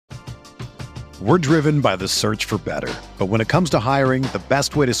We're driven by the search for better. But when it comes to hiring, the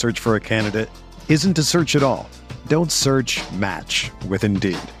best way to search for a candidate isn't to search at all. Don't search, match with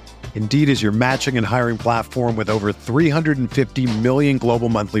Indeed. Indeed is your matching and hiring platform with over 350 million global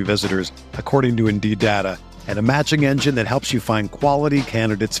monthly visitors, according to Indeed data, and a matching engine that helps you find quality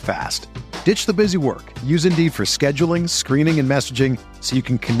candidates fast. Ditch the busy work. Use Indeed for scheduling, screening, and messaging so you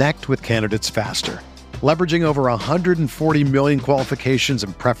can connect with candidates faster. Leveraging over 140 million qualifications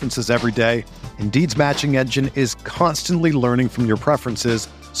and preferences every day, Indeed's matching engine is constantly learning from your preferences,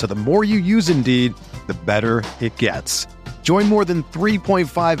 so the more you use Indeed, the better it gets. Join more than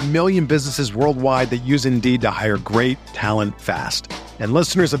 3.5 million businesses worldwide that use Indeed to hire great talent fast. And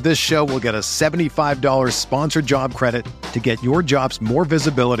listeners of this show will get a $75 sponsored job credit to get your jobs more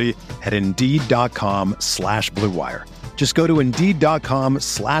visibility at Indeed.com/Blue Wire. Just go to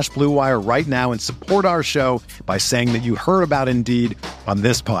Indeed.com/Blue Wire right now and support our show by saying that you heard about Indeed on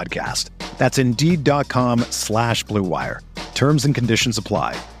this podcast. That's Indeed.com/Blue Wire. Terms and conditions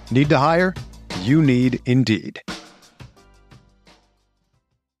apply. Need to hire? You need Indeed.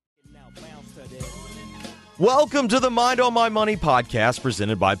 Welcome to the Mind on My Money podcast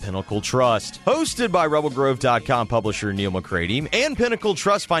presented by Pinnacle Trust. Hosted by RebelGrove.com publisher Neil McCready and Pinnacle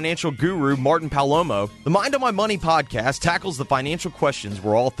Trust financial guru Martin Palomo, the Mind on My Money podcast tackles the financial questions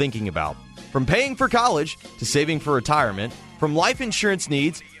we're all thinking about. From paying for college to saving for retirement, from life insurance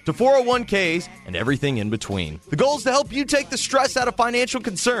needs to 401ks and everything in between. The goal is to help you take the stress out of financial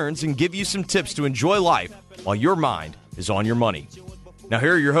concerns and give you some tips to enjoy life while your mind is on your money. Now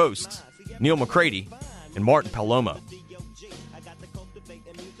here are your hosts, Neil McCready and Martin Palomo.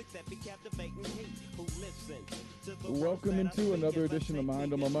 Welcome into another edition of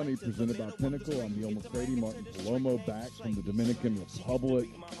Mind on My Money presented by Pinnacle. I'm Neil McCready. Martin Palomo back from the Dominican Republic,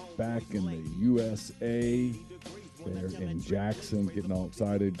 back in the USA. They're in Jackson, getting all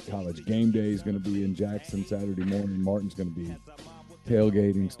excited. College game day is going to be in Jackson Saturday morning. Martin's going to be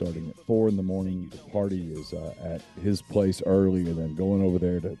tailgating starting at 4 in the morning. The party is at his place early and then going over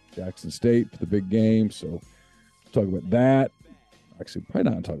there to Jackson State for the big game. So we'll talk about that. Actually,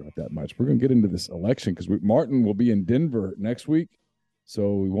 probably not talking about that much. We're going to get into this election because Martin will be in Denver next week.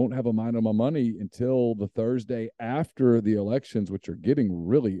 So we won't have a Mind on My Money until the Thursday after the elections, which are getting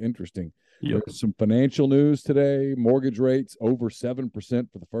really interesting. Yep. There's some financial news today. Mortgage rates over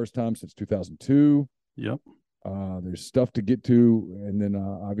 7% for the first time since 2002. Yep. There's stuff to get to. And then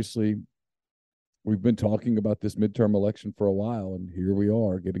obviously we've been talking about this midterm election for a while, and here we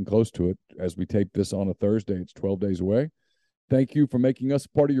are getting close to it. As we tape this on a Thursday, it's 12 days away. Thank you for making us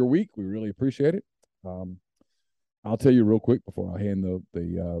part of your week. We really appreciate it. I'll tell you real quick before I hand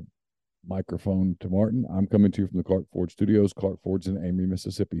the microphone to Martin. I'm coming to you from the Clark Ford Studios. Clark Ford's in Amory,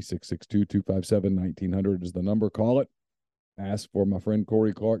 Mississippi. 662-257-1900 is the number. Call it. Ask for my friend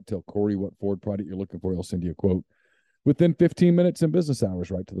Corey Clark. Tell Corey what Ford product you're looking for. He'll send you a quote within 15 minutes in business hours,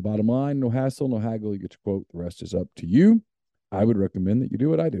 right to the bottom line. No hassle, no haggle. You get your quote. The rest is up to you. I would recommend that you do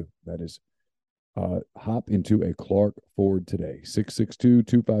what I do. That is hop into a Clark Ford today.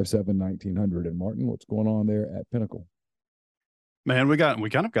 662-257-1900. And Martin, what's going on there at Pinnacle? Man, we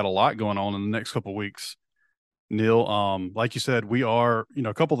kind of got a lot going on in the next couple of weeks. Neil, like you said, we are,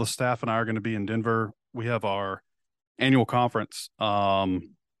 a couple of the staff and I are going to be in Denver. We have our annual conference for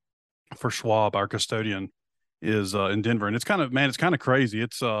Schwab. Our custodian is in Denver, and it's kind of crazy.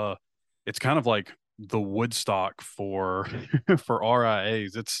 It's kind of like the Woodstock for for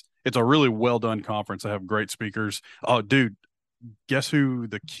RIAs. It's a really well done conference. I have great speakers. Oh, dude, guess who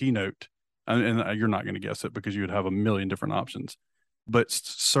the keynote? And you're not going to guess it because you would have a million different options. But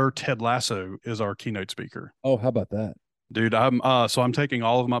Sir Ted Lasso is our keynote speaker. Oh, how about that, dude? I'm taking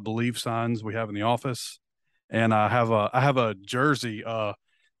all of my Believe signs we have in the office, and I have a jersey,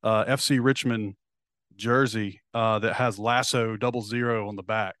 FC Richmond jersey that has Lasso 00 on the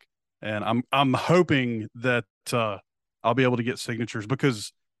back, and I'm hoping that I'll be able to get signatures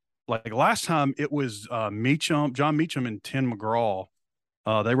because, like last time, it was John Meacham, and Tim McGraw.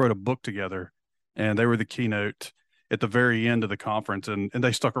 They wrote a book together, and they were the keynote at the very end of the conference, and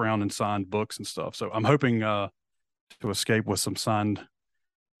they stuck around and signed books and stuff. So I'm hoping to escape with some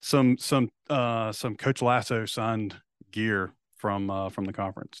Coach Lasso signed gear from the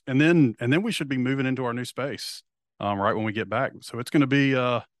conference, and then we should be moving into our new space right when we get back. So it's going to be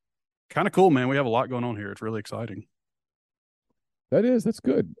kind of cool, man. We have a lot going on here. It's really exciting. That's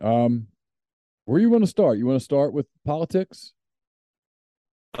good. Where you want to start? You want to start with politics?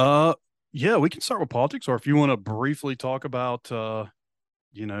 Yeah, we can start with politics, or if you want to briefly talk about, the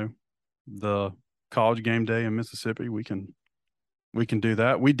college game day in Mississippi, we can do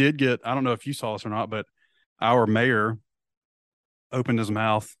that. We did get, I don't know if you saw this or not, but our mayor opened his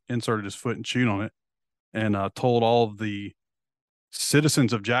mouth, inserted his foot, and chewed on it, and told all of the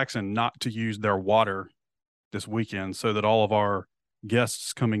citizens of Jackson not to use their water this weekend, so that all of our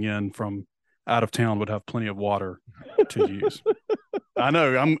guests coming in from out of town would have plenty of water to use. I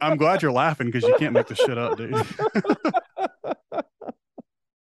know. I'm glad you're laughing because you can't make this shit up, dude.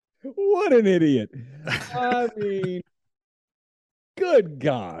 What an idiot. I mean, good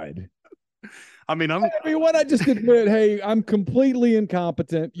God. I mean, why not just admit, hey, I'm completely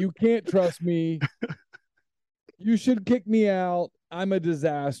incompetent. You can't trust me. You should kick me out. I'm a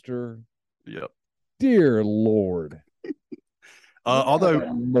disaster. Yep. Dear Lord.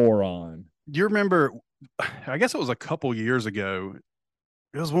 Although, moron. Do you remember, I guess it was a couple years ago.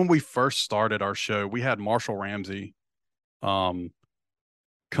 It was when we first started our show. We had Marshall Ramsey come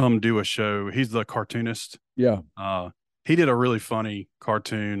do a show. He's the cartoonist. Yeah. He did a really funny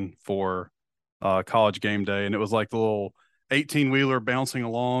cartoon for College Game Day, and it was like the little 18-wheeler bouncing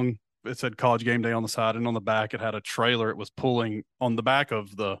along. It said College Game Day on the side, and on the back it had a trailer. It was pulling on the back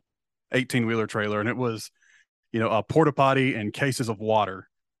of the 18-wheeler trailer, and it was, a porta potty and cases of water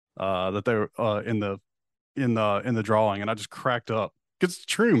that they were in the drawing, and I just cracked up because it's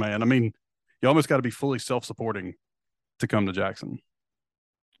true, man. I mean, you almost got to be fully self-supporting to come to Jackson.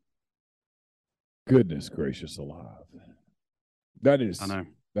 Goodness gracious alive. I know.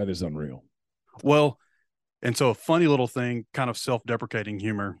 That is unreal. Well, and so a funny little thing, kind of self-deprecating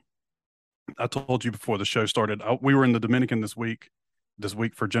humor. I told you before the show started, we were in the Dominican this week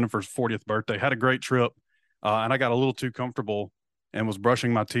for Jennifer's 40th birthday. Had a great trip, and I got a little too comfortable and was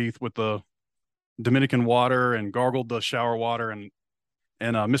brushing my teeth with the Dominican water and gargled the shower water, and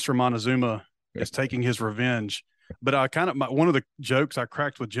Mr. Montezuma is taking his revenge. But one of the jokes I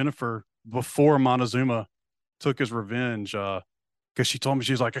cracked with Jennifer before Montezuma took his revenge, because she told me,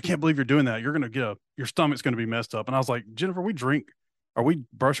 she's like, I can't believe you're doing that. You're going to your stomach's going to be messed up. And I was like, Jennifer, we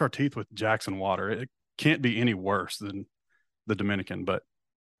brush our teeth with Jackson water. It can't be any worse than the Dominican, but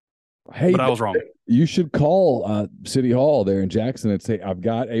I was wrong. You should call City Hall there in Jackson and say, I've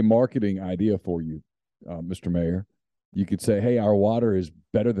got a marketing idea for you, Mr. Mayor. You could say, hey, our water is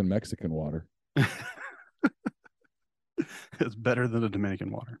better than Mexican water. It's better than the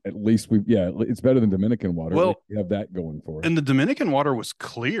Dominican water. At least it's better than Dominican water. Well, we have that going for it. And the Dominican water was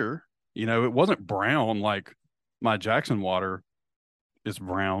clear. It wasn't brown like my Jackson water is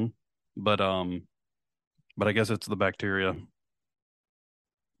brown, but I guess it's the bacteria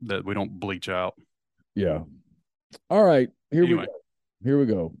that we don't bleach out. Yeah. All right. Here we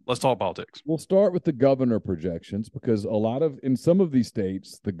go. Let's talk politics. We'll start with the governor projections, because in some of these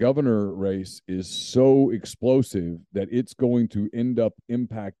states, the governor race is so explosive that it's going to end up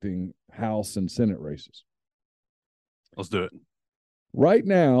impacting House and Senate races. Let's do it. Right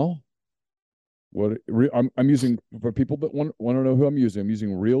now, I'm using, for people that want to know who I'm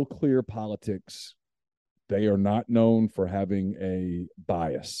using Real Clear Politics. They are not known for having a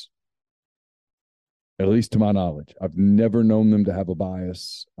bias. At least to my knowledge. I've never known them to have a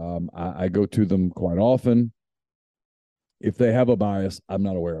bias. I go to them quite often. If they have a bias, I'm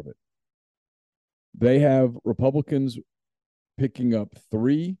not aware of it. They have Republicans picking up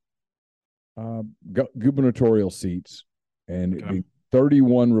 3 gubernatorial seats, and it'd be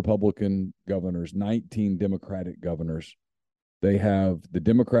 31 Republican governors, 19 Democratic governors. They have the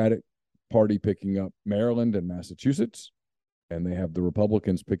Democratic Party picking up Maryland and Massachusetts, and they have the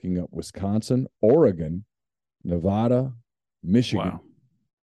Republicans picking up Wisconsin, Oregon, Nevada, Michigan,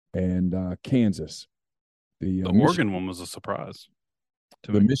 and Kansas. The Oregon one was a surprise.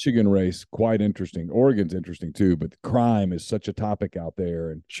 The Michigan race, quite interesting. Oregon's interesting too, but crime is such a topic out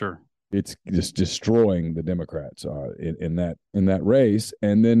there, and sure, it's just destroying the Democrats in that race.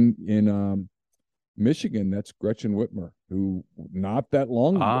 And then in Michigan, that's Gretchen Whitmer, who not that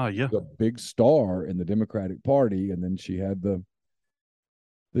long ago was a big star in the Democratic Party, and then she had the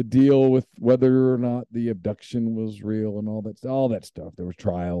deal with whether or not the abduction was real and all that stuff. There were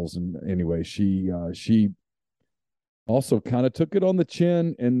trials, and anyway, she also kind of took it on the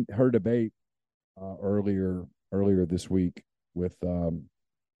chin in her debate earlier this week with I'm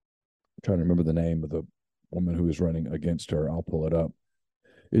trying to remember the name of the woman who is running against her. I'll pull it up.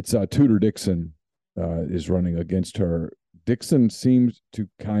 It's Tudor Dixon is running against her. Dixon seems to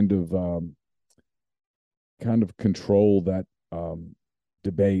kind of control that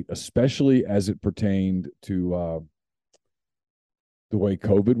debate, especially as it pertained to the way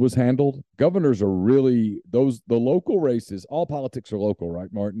COVID was handled. Governors are really the local races. All politics are local,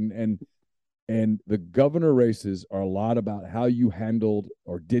 right, Martin? And the governor races are a lot about how you handled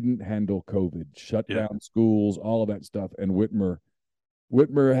or didn't handle COVID, shut down schools, all of that stuff. And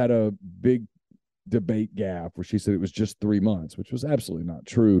Whitmer had a big debate gaffe where she said it was just 3 months, which was absolutely not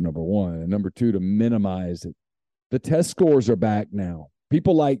true, number one. And number two, to minimize it. The test scores are back now.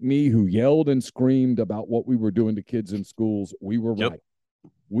 People like me who yelled and screamed about what we were doing to kids in schools, we were right.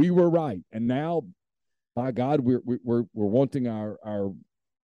 We were right. And now, by God, we're wanting our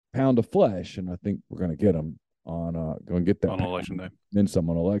pound of flesh, and I think we're going to get them on going to get that on election day. Then some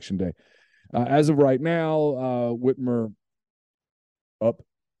on election day. As of right now, Whitmer up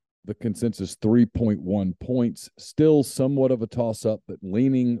the consensus 3.1 points. Still somewhat of a toss-up, but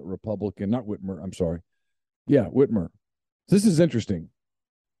leaning Republican. Not Whitmer. I'm sorry. Yeah, Whitmer. This is interesting.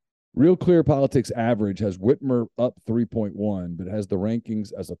 Real Clear Politics average has Whitmer up 3.1, but has the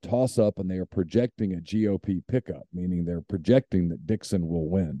rankings as a toss-up, and they are projecting a GOP pickup, meaning they're projecting that Dixon will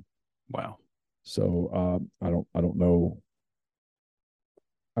win. Wow. So I don't know.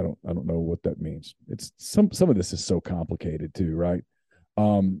 I don't know what that means. It's some of this is so complicated too, right?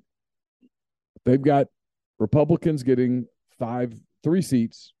 They've got Republicans getting 3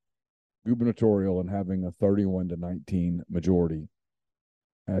 seats, gubernatorial, and having a 31-19 majority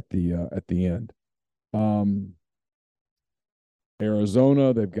at the end.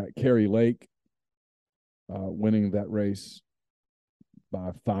 Arizona, they've got Kari Lake winning that race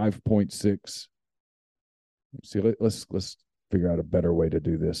by 5.6. See, let's figure out a better way to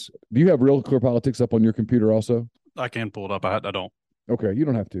do this. Do you have Real Clear Politics up on your computer also? I can pull it up. I don't. Okay, you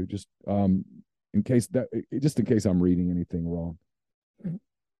don't have to. Just in case I'm reading anything wrong.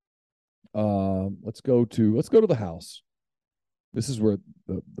 Let's go to the House. This is where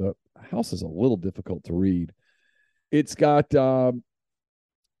the House is a little difficult to read. It's got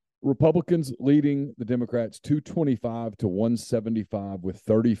Republicans leading the Democrats 225 to 175 with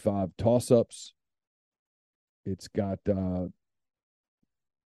 35 toss-ups. It's got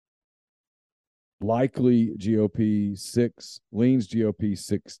likely GOP 6, leans GOP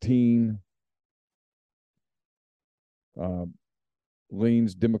 16,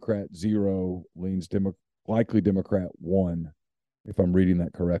 leans Democrat 0, leans likely Democrat 1, if I'm reading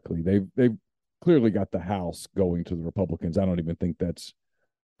that correctly. They've clearly got the House going to the Republicans. I don't even think that's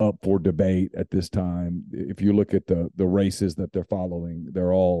up for debate at this time. If you look at the races that they're following,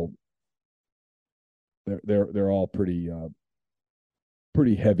 they're all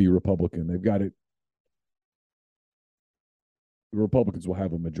pretty heavy Republican. They've got it. The Republicans will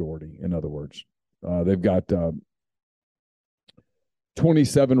have a majority. In other words, they've got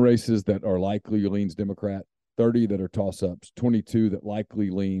 27 races that are likely leans Democrat, 30 that are toss-ups, 22 that likely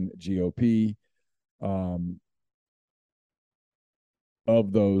lean GOP.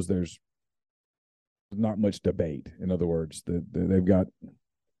 Of those, there's not much debate. In other words, they've got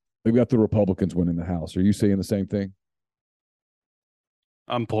the Republicans winning the House. Are you seeing the same thing?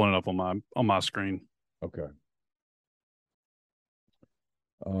 I'm pulling it up on my screen. Okay.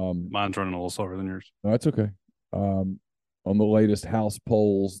 Mine's running a little slower than yours. No, that's okay. On the latest House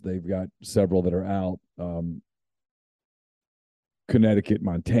polls, they've got several that are out. Connecticut,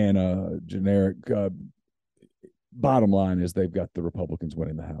 Montana, generic. Bottom line is they've got the Republicans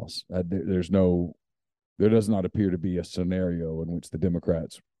winning the House. There does not appear to be a scenario in which the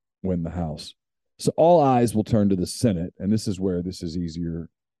Democrats win the House. So all eyes will turn to the Senate, and this is where this is easier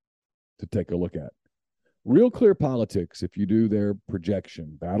to take a look at. Real Clear Politics, if you do their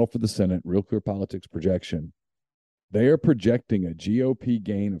projection, Battle for the Senate, Real Clear Politics projection, they are projecting a GOP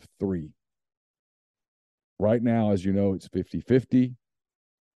gain of 3. Right now, as you know, it's 50-50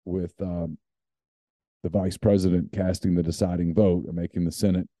 with the vice president casting the deciding vote and making the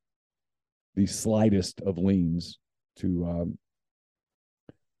Senate the slightest of leans to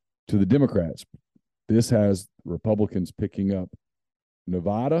the Democrats. This has Republicans picking up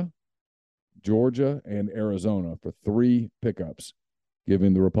Nevada, Georgia, and Arizona for 3 pickups,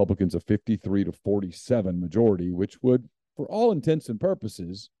 giving the Republicans a 53-47 majority, which would, for all intents and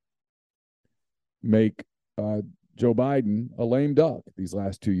purposes, make Joe Biden a lame duck these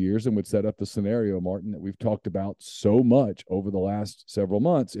last 2 years, and would set up the scenario, Martin, that we've talked about so much over the last several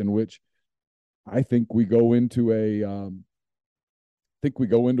months, in which I think we go into a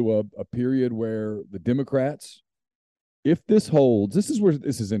period where the Democrats, if this holds, this is where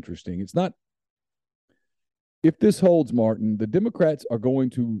this is interesting. It's not, if this holds, Martin, the Democrats are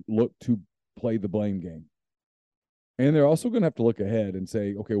going to look to play the blame game. And they're also going to have to look ahead and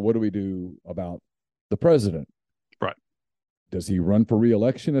say, okay, what do we do about the president? Right. Does he run for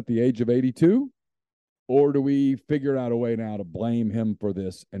re-election at the age of 82? Or do we figure out a way now to blame him for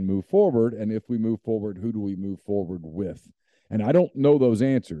this and move forward? And if we move forward, who do we move forward with? And I don't know those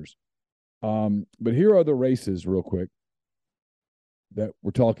answers. But here are the races real quick that we're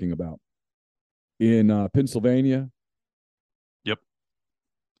talking about. In Pennsylvania. Yep.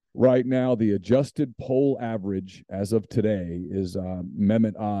 Right now, the adjusted poll average as of today is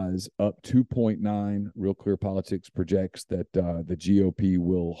Mehmet Oz up 2.9. Real Clear Politics projects that the GOP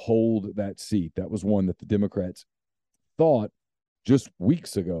will hold that seat. That was one that the Democrats thought just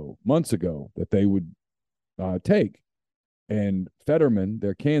weeks ago, months ago, that they would take. And Fetterman,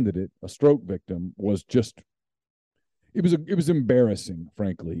 their candidate, a stroke victim, was just it was embarrassing,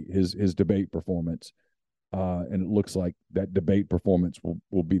 frankly, his debate performance. And it looks like that debate performance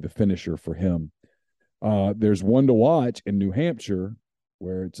will be the finisher for him. There's one to watch in New Hampshire,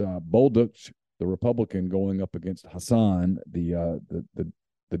 where it's Bolduc, the Republican, going up against Hassan, the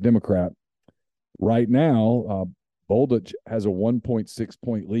Democrat. Right now, Bolduc has a 1.6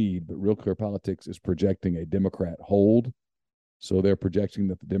 point lead, but Real Clear Politics is projecting a Democrat hold. So they're projecting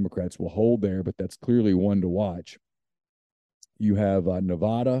that the Democrats will hold there, but that's clearly one to watch. You have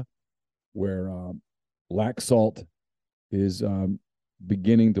Nevada, where Laxalt is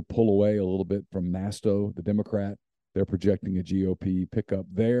beginning to pull away a little bit from Masto, the Democrat. They're projecting a GOP pickup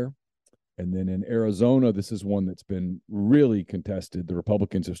there. And then in Arizona, this is one that's been really contested. The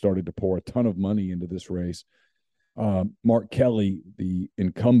Republicans have started to pour a ton of money into this race. Mark Kelly, the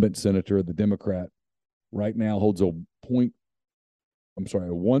incumbent senator, the Democrat, right now holds a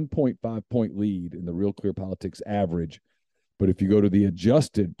 1.5 point lead in the Real Clear Politics average. But if you go to the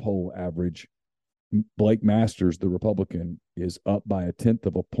adjusted poll average, Blake Masters, the Republican, is up by 1/10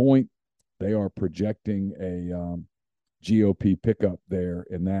 of a point. They are projecting a GOP pickup there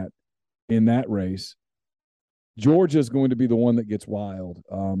in that race. Georgia is going to be the one that gets wild.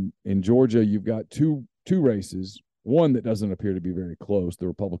 In Georgia, you've got two races. One that doesn't appear to be very close. The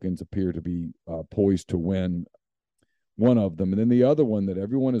Republicans appear to be poised to win one of them, and then the other one that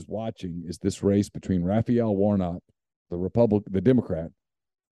everyone is watching is this race between Raphael Warnock, the Democrat,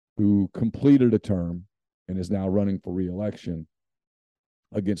 who completed a term and is now running for re-election,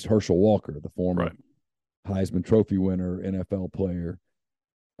 against Herschel Walker, the former Heisman Trophy winner, NFL player.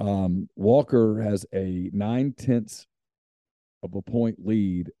 Walker has a 9/10 of a point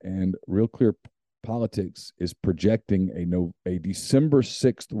lead, and Real Clear Politics is projecting a December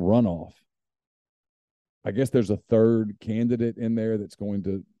 6th runoff. I guess there's a third candidate in there that's going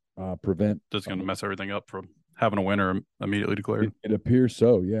to prevent. That's going to mess everything up from having a winner immediately declared. It appears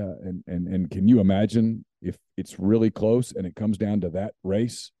so, yeah. And can you imagine if it's really close and it comes down to that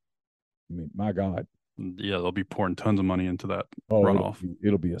race? I mean, my God. Yeah, they'll be pouring tons of money into that runoff.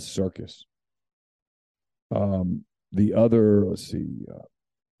 It'll be a circus. The other, let's see.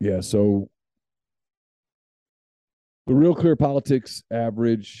 So the Real Clear Politics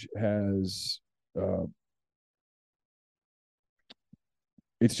average has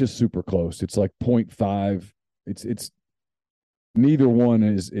it's just super close. It's like 0.5. It's neither one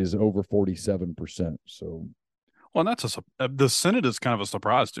is over 47%. So, well, and that's the Senate is kind of a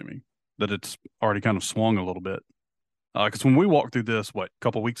surprise to me that it's already kind of swung a little bit. Because when we walked through this, a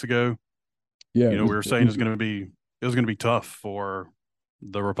couple of weeks ago, we were saying it was going to be tough for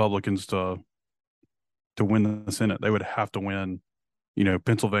the Republicans to win the Senate. They would have to win,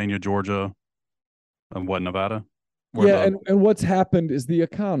 Pennsylvania, Georgia, and Nevada. And what's happened is the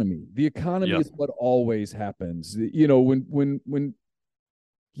economy. The economy is what always happens. When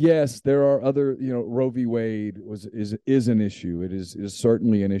yes, there are other, Roe v. Wade is an issue. It is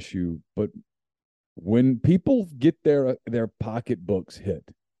certainly an issue. But when people get their pocketbooks hit,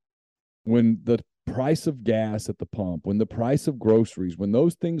 when the price of gas at the pump, when the price of groceries, when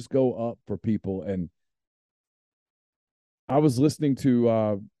those things go up for people, and I was listening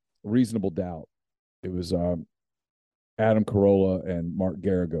to Reasonable Doubt. It was Adam Carolla and Mark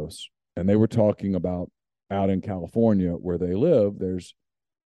Garagos, and they were talking about out in California where they live. There's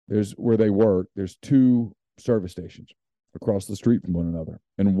where they work. There's two service stations across the street from one another,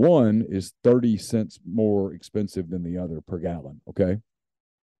 and one is 30 cents more expensive than the other per gallon. Okay,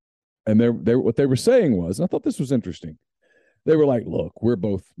 and they what they were saying was, and I thought this was interesting. They were like, "Look, we're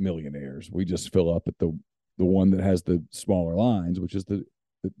both millionaires. We just fill up at the one that has the smaller lines, which is the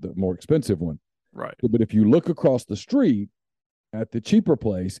more expensive one." Right. But if you look across the street at the cheaper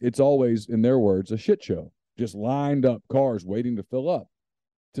place, it's always, in their words, a shit show. Just lined up cars waiting to fill up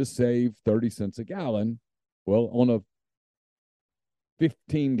to save 30 cents a gallon. Well, on a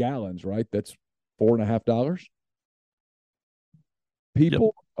 15 gallons, right? That's $4.50.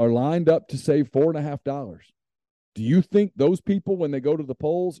 People are lined up to save $4.50. Do you think those people, when they go to the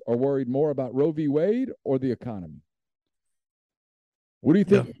polls, are worried more about Roe v. Wade or the economy? What do you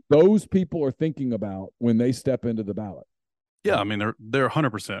think those people are thinking about when they step into the ballot? Yeah, I mean they're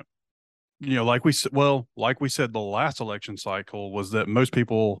 100%. Like we said, the last election cycle was that most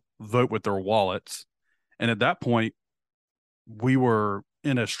people vote with their wallets, and at that point, we were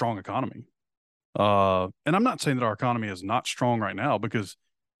in a strong economy. And I'm not saying that our economy is not strong right now, because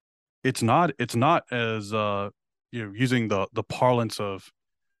it's not as using the parlance of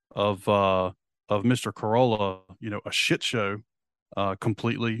Mr. Corolla, a shit show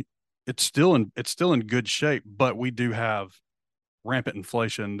completely. It's still in good shape, but we do have rampant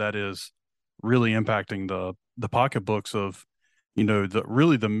inflation that is really impacting the pocketbooks of,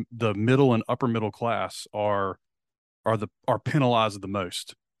 the middle and upper middle class are penalized the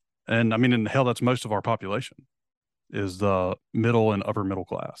most. And I mean, in hell, that's most of our population is the middle and upper middle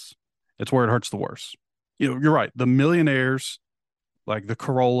class. It's where it hurts the worst. You're right. The millionaires, like the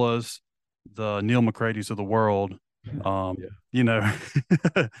Corollas, the Neil McCrady's of the world, it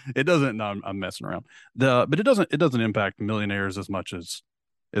doesn't. No, I'm messing around. But it doesn't impact millionaires as much as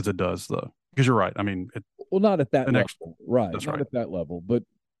it does, though. Because you're right. I mean, not at that level, right? That's not right. At that level, but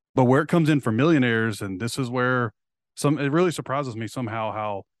where it comes in for millionaires, and this is where it really surprises me somehow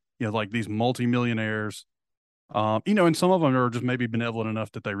how like these multimillionaires, and some of them are just maybe benevolent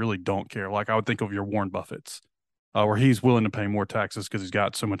enough that they really don't care. Like I would think of your Warren Buffett's, where he's willing to pay more taxes because he's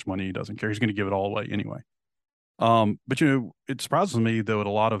got so much money he doesn't care. He's going to give it all away anyway. But it surprises me though that a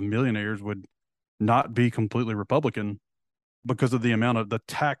lot of millionaires would not be completely Republican because of the amount of the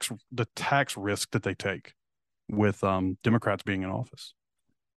tax risk that they take with Democrats being in office.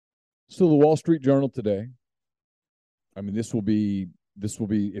 So the Wall Street Journal today, I mean, this will be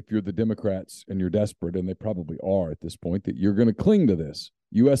if you're the Democrats and you're desperate, and they probably are at this point, that you're going to cling to this.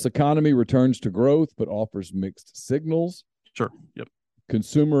 U.S. economy returns to growth, but offers mixed signals. Sure. Yep.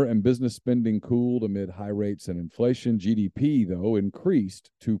 Consumer and business spending cooled amid high rates and inflation. GDP, though, increased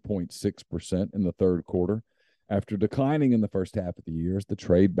 2.6% in the third quarter after declining in the first half of the year as the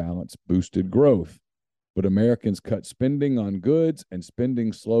trade balance boosted growth. But Americans cut spending on goods and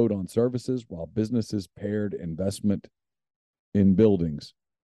spending slowed on services while businesses pared investment in buildings.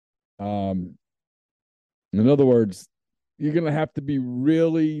 In other words, you're going to have to be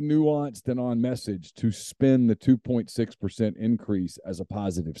really nuanced and on message to spin the 2.6% increase as a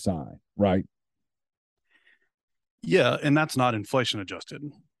positive sign, right? Yeah, and that's not inflation adjusted.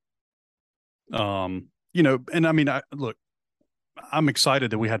 And I mean, look, I'm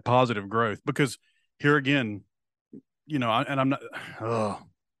excited that we had positive growth because here again, I'm not,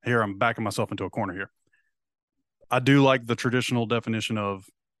 here I'm backing myself into a corner here. I do like the traditional definition of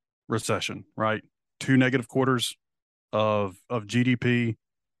recession, right? 2 negative quarters of GDP.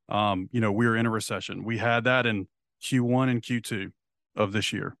 We're in a recession. We had that in Q1 and Q2 of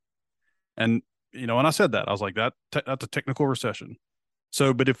this year. And, and I said that, I was like, that's a technical recession.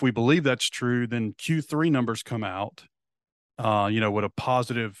 So, but if we believe that's true, then Q3 numbers come out, with a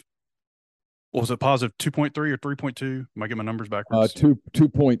positive, what was it, positive 2.3 or 3.2? Am I getting my numbers backwards?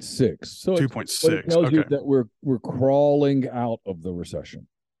 2.6. So 2.6. It tells you that we're crawling out of the recession.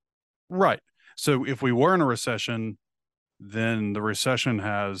 Right. So if we were in a recession, then the recession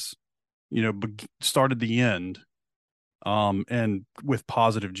has, started the end, and with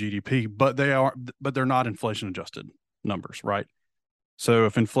positive GDP, but they're not inflation adjusted numbers, right? So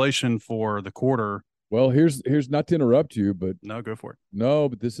if inflation for the quarter, well, here's not to interrupt you, but no, go for it. No,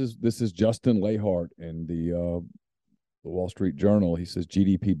 but this is Justin Lahart in the Wall Street Journal. He says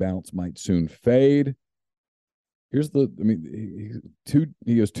GDP bounce might soon fade. He goes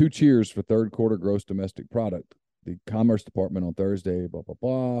 2 cheers for third quarter gross domestic product. The Commerce Department on Thursday, blah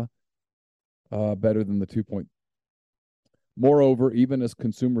blah blah, better than the 2 point. Moreover, even as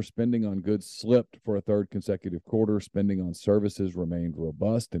consumer spending on goods slipped for a third consecutive quarter, spending on services remained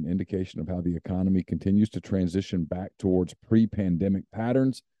robust, an indication of how the economy continues to transition back towards pre-pandemic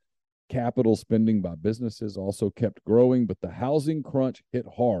patterns. Capital spending by businesses also kept growing, but the housing crunch hit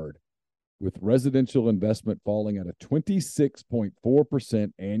hard, with residential investment falling at a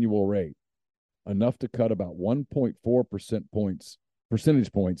 26.4% annual rate, enough to cut about 1.4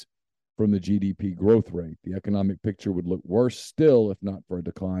 percentage points from the GDP growth rate. The economic picture would look worse still if not for a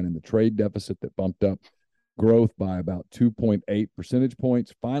decline in the trade deficit that bumped up growth by about 2.8 percentage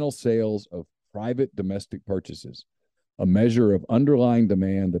points. Final sales of private domestic purchases, a measure of underlying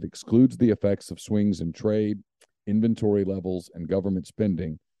demand that excludes the effects of swings in trade, inventory levels, and government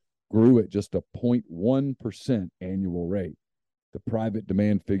spending, grew at just a 0.1% annual rate. The private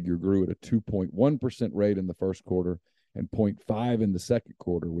demand figure grew at a 2.1% rate in the first quarter and 0.5 in the second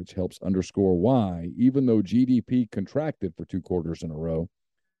quarter, which helps underscore why, even though GDP contracted for 2 quarters in a row,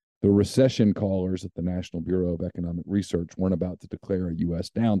 the recession callers at the National Bureau of Economic Research weren't about to declare a U.S.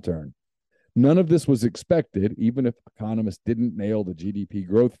 downturn. None of this was expected, even if economists didn't nail the GDP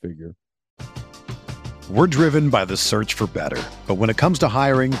growth figure. We're driven by the search for better. But when it comes to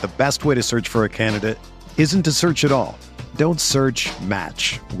hiring, the best way to search for a candidate isn't to search at all. Don't search,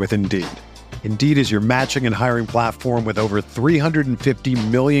 match with Indeed. Indeed is your matching and hiring platform with over 350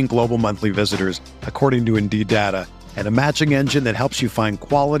 million global monthly visitors, according to Indeed data, and a matching engine that helps you find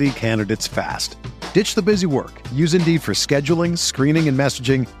quality candidates fast. Ditch the busy work. Use Indeed for scheduling, screening, and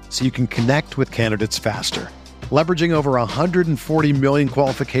messaging so you can connect with candidates faster. Leveraging over 140 million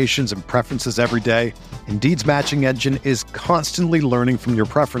qualifications and preferences every day, Indeed's matching engine is constantly learning from your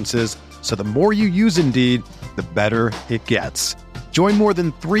preferences, so the more you use Indeed, the better it gets. Join more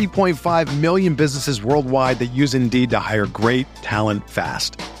than 3.5 million businesses worldwide that use Indeed to hire great talent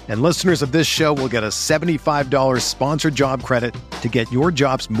fast. And listeners of this show will get a $75 sponsored job credit to get your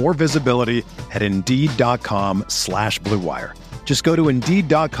jobs more visibility at Indeed.com/Blue Wire. Just go to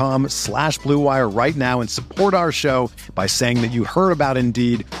Indeed.com/Blue Wire right now and support our show by saying that you heard about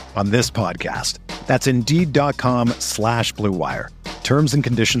Indeed on this podcast. That's Indeed.com/Blue Wire. Terms and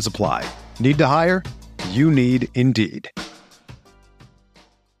conditions apply. Need to hire? You need Indeed.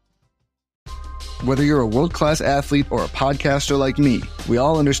 Whether you're a world-class athlete or a podcaster like me, we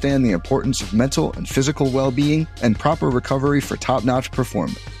all understand the importance of mental and physical well-being and proper recovery for top-notch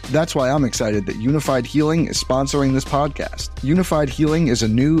performance. That's why I'm excited that Unified Healing is sponsoring this podcast. Unified Healing is a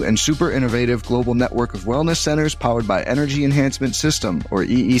new and super innovative global network of wellness centers powered by Energy Enhancement System, or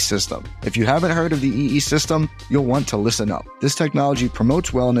EE System. If you haven't heard of the EE System, you'll want to listen up. This technology promotes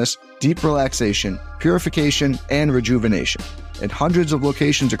wellness, deep relaxation, purification, and rejuvenation. In hundreds of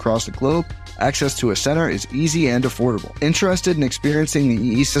locations across the globe, access to a center is easy and affordable. Interested in experiencing the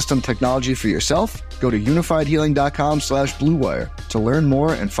EE System technology for yourself? Go to unifiedhealing.com/Blue Wire to learn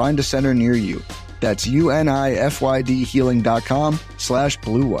more and find a center near you. That's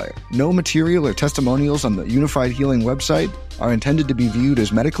UNIFYDhealing.com/Blue Wire. No material or testimonials on the Unified Healing website are intended to be viewed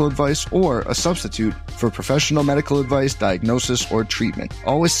as medical advice or a substitute for professional medical advice, diagnosis, or treatment.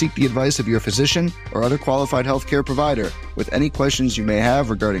 Always seek the advice of your physician or other qualified healthcare provider with any questions you may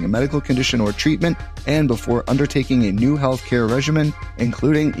have regarding a medical condition or treatment and before undertaking a new healthcare regimen,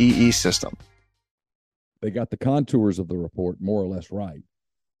 including EE System. They got the contours of the report more or less right.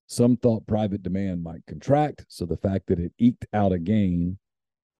 Some thought private demand might contract, so the fact that it eked out a gain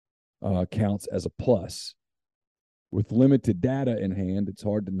counts as a plus. With limited data in hand, it's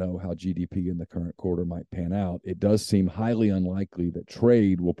hard to know how GDP in the current quarter might pan out. It does seem highly unlikely that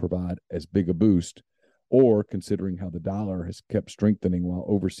trade will provide as big a boost, or considering how the dollar has kept strengthening while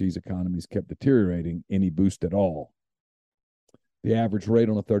overseas economies kept deteriorating, any boost at all. The average rate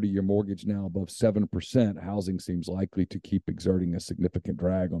on a 30-year mortgage now above 7%. Housing seems likely to keep exerting a significant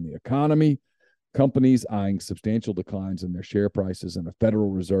drag on the economy. Companies eyeing substantial declines in their share prices and a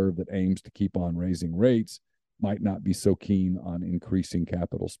Federal Reserve that aims to keep on raising rates might not be so keen on increasing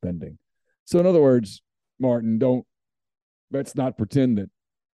capital spending. So in other words, Martin, let's not pretend that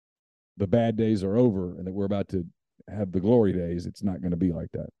the bad days are over and that we're about to have the glory days. It's not going to be like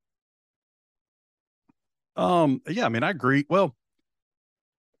that. Yeah, I mean, I agree. Well,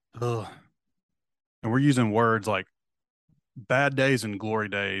 and we're using words like bad days and glory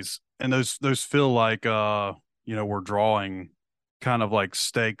days, and those feel like we're drawing kind of like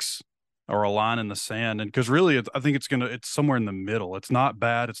stakes or a line in the sand, and because really I think it's somewhere in the middle. It's not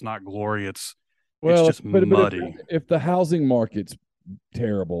bad, it's not glory, it's just muddy. If the housing market's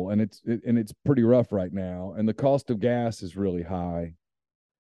terrible and it's pretty rough right now, and the cost of gas is really high,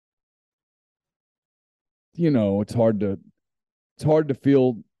 it's hard to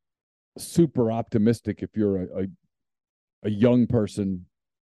feel super optimistic if you're a young person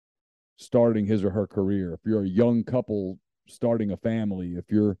starting his or her career, if you're a young couple starting a family, if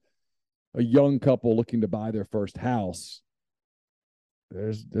you're a young couple looking to buy their first house.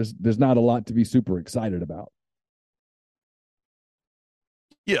 There's not a lot to be super excited about.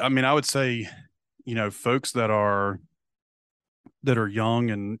 Yeah, I mean, I would say, folks that are young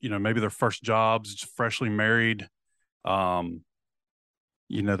and, maybe their first jobs, freshly married, they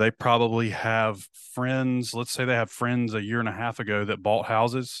probably have friends. Let's say they have friends a year and a half ago that bought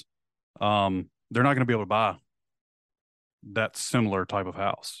houses. They're not going to be able to buy that similar type of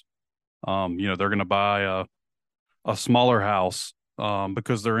house. They're going to buy a smaller house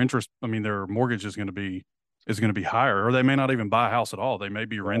because their mortgage is going to be higher, or they may not even buy a house at all. They may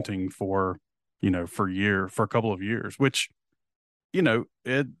be renting for a couple of years, which,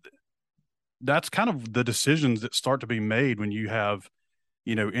 that's kind of the decisions that start to be made when you have,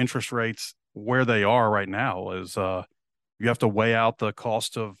 interest rates where they are right now. Is you have to weigh out the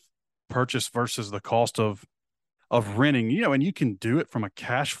cost of purchase versus the cost of renting, and you can do it from a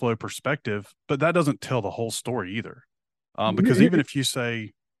cash flow perspective, but that doesn't tell the whole story either. Because even if you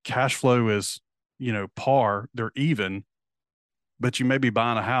say cash flow is, par, they're even, but you may be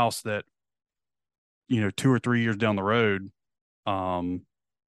buying a house that, 2 or 3 years down the road,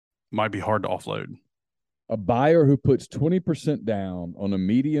 might be hard to offload. A buyer who puts 20% down on a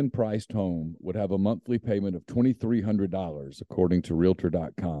median priced home would have a monthly payment of $2,300, according to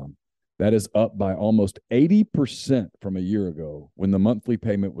Realtor.com. That is up by almost 80% from a year ago when the monthly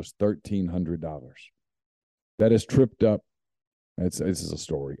payment was $1,300. That has tripped up. This is a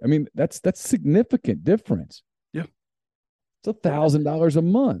story. I mean, that's significant difference. Yeah. It's $1,000 a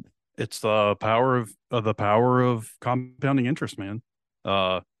month. It's the power of compounding interest, man.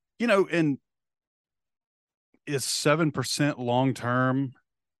 And is 7% long term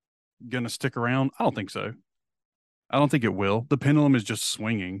going to stick around? I don't think so. I don't think it will. The pendulum is just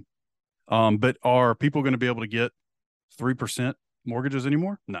swinging. But are people going to be able to get 3% mortgages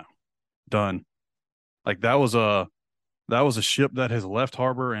anymore? No. Done. Like that was a ship that has left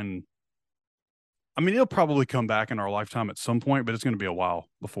harbor, and I mean it'll probably come back in our lifetime at some point, but it's going to be a while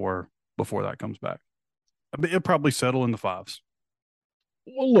before that comes back. I mean, it'll probably settle in the fives.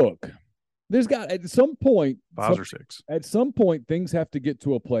 Well, look, there's got at some point 5 or 6. At some point, things have to get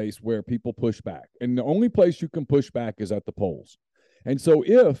to a place where people push back, and the only place you can push back is at the polls. And so,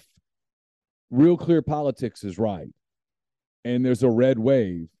 if Real Clear Politics is right, and there's a red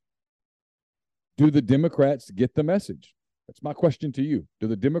wave, do the Democrats get the message? That's my question to you. Do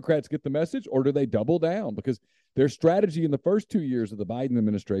the Democrats get the message, or do they double down? Because their strategy in the first 2 years of the Biden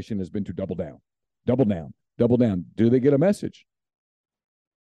administration has been to double down, double down, double down. Do they get a message?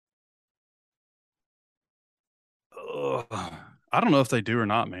 I don't know if they do or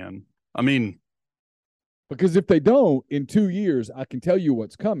not, man. I mean, because if they don't, in 2 years, I can tell you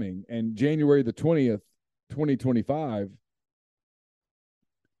what's coming. And January the 20th, 2025,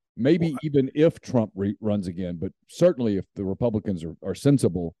 maybe even if Trump runs again, but certainly if the Republicans are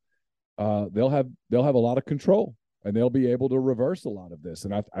sensible, they'll have a lot of control, and they'll be able to reverse a lot of this.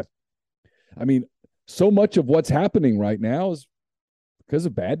 And I mean, so much of what's happening right now is because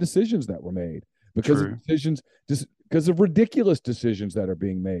of bad decisions that were made, because of decisions, just because of ridiculous decisions that are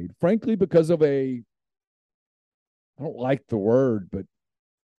being made. Frankly, because of I don't like the word, but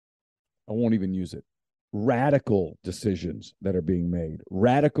I won't even use it. Radical decisions that are being made,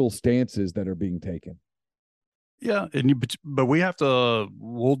 radical stances that are being taken. Yeah, but we have to.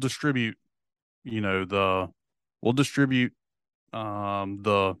 We'll distribute, the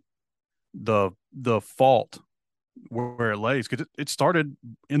fault where it lays, because it started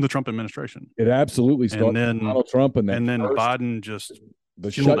in the Trump administration. It absolutely started with Donald Trump, and then Biden just the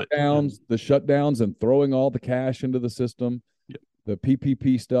shutdowns and throwing all the cash into the system. Yep. The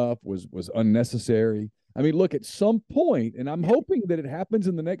PPP stuff was unnecessary. I mean, look, at some point, and I'm hoping that it happens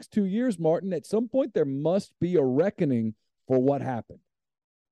in the next 2 years, Martin, at some point there must be a reckoning for what happened.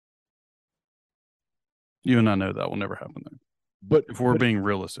 You and I know that will never happen though. But if we're being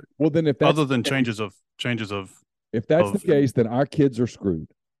realistic. Well, then if that's other than changes of if that's the case, then our kids are screwed.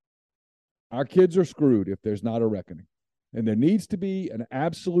 Our kids are screwed if there's not a reckoning. And there needs to be an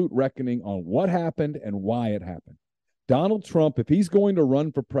absolute reckoning on what happened and why it happened. Donald Trump, if he's going to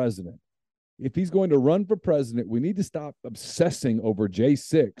run for president, we need to stop obsessing over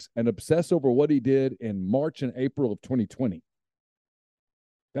J6 and obsess over what he did in March and April of 2020.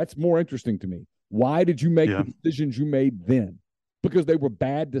 That's more interesting to me. Why did you make the decisions you made then? Because they were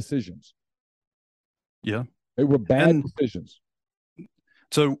bad decisions. Yeah. They were bad decisions.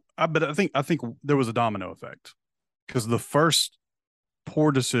 So, but I think there was a domino effect, because the first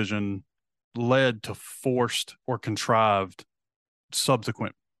poor decision led to forced or contrived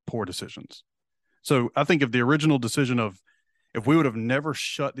subsequent poor decisions. So I think if the original decision if we would have never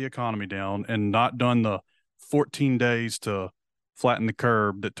shut the economy down and not done the 14 days to flatten the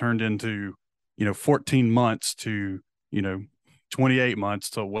curve that turned into, 14 months to, 28 months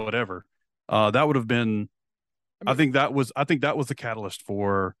to whatever, that would have been, I think that was the catalyst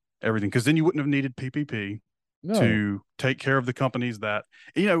for everything. Because then you wouldn't have needed PPP to take care of the companies that,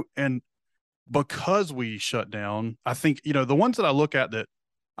 and because we shut down, I think, the ones that I look at that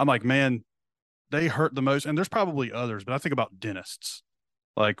I'm like, man, they hurt the most. And there's probably others, but I think about dentists,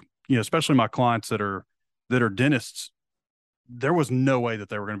 like, especially my clients that are dentists. There was no way that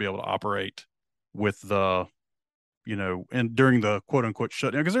they were going to be able to operate with the, and during the quote unquote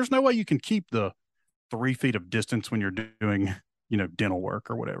shutdown, because there's no way you can keep the 3 feet of distance when you're doing, dental work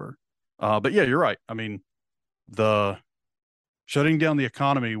or whatever. But yeah, you're right. I mean, the shutting down the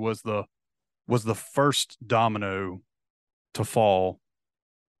economy was the first domino to fall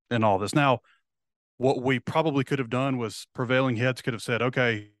in all this. Now, what we probably could have done was prevailing heads could have said,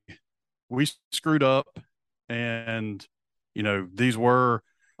 okay, we screwed up, and, these were,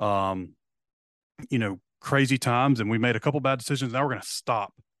 crazy times, and we made a couple bad decisions. Now we're going to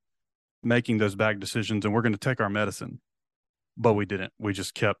stop making those bad decisions and we're going to take our medicine. But we didn't. We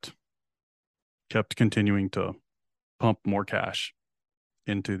just kept continuing to pump more cash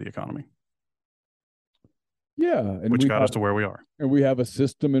into the economy. Yeah. And which got us to where we are. And we have a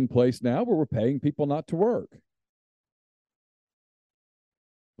system in place now where we're paying people not to work.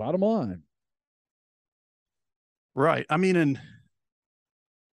 Bottom line. Right. I mean, and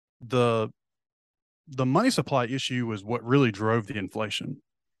the money supply issue was what really drove the inflation,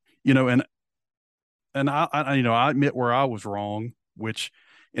 and I I admit where I was wrong, which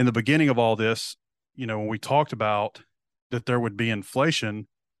in the beginning of all this, when we talked about that there would be inflation,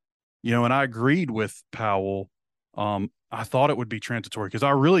 and I agreed with Powell. I thought it would be transitory because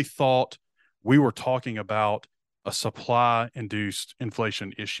I really thought we were talking about a supply induced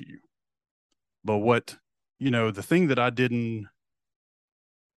inflation issue. But what, the thing that I didn't,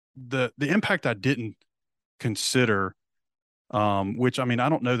 the impact I didn't consider, which, I mean, I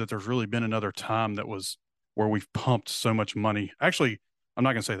don't know that there's really been another time that was where we've pumped so much money. Actually, I'm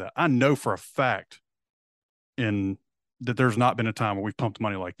not going to say that. I know for a fact that there's not been a time where we've pumped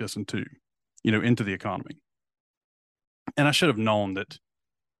money like this into the economy. And I should have known that,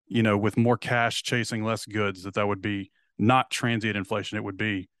 with more cash chasing less goods, that would be not transient inflation. It would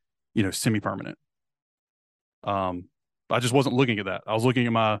be, semi-permanent. I just wasn't looking at that. I was looking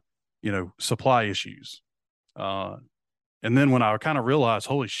at my, supply issues. And then when I kind of realized,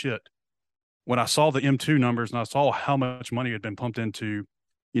 holy shit, when I saw the M2 numbers and I saw how much money had been pumped into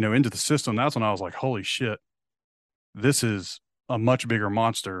the system, that's when I was like, holy shit, this is a much bigger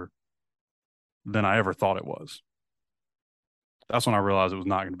monster than I ever thought it was. That's when I realized it was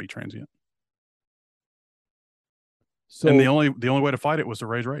not going to be transient. So, and the only way to fight it was to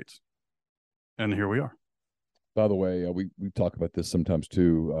raise rates. And here we are. By the way, we talk about this sometimes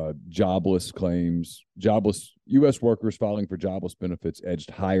too. Jobless claims, U.S. workers filing for jobless benefits edged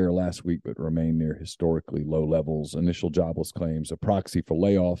higher last week, but remain near historically low levels. Initial jobless claims, a proxy for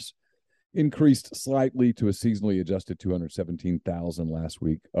layoffs, increased slightly to a seasonally adjusted 217,000 last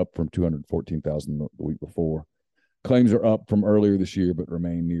week, up from 214,000 the week before. Claims are up from earlier this year, but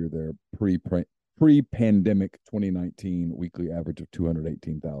remain near their pre-pandemic 2019 weekly average of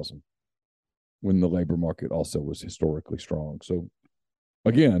 218,000, when the labor market also was historically strong. So,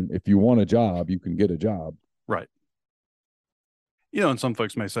 again, if you want a job, you can get a job. Right. And some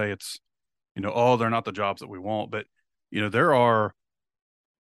folks may say it's, oh, they're not the jobs that we want, but, there are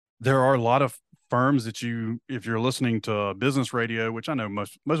a lot of firms that if you're listening to business radio, which I know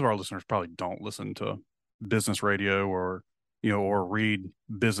most of our listeners probably don't listen to business radio or read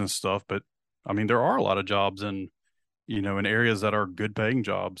business stuff, but I mean, there are a lot of jobs in areas that are good paying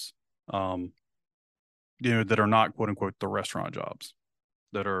jobs, that are not quote unquote the restaurant jobs,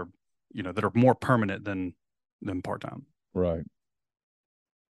 that are more permanent than part-time. Right.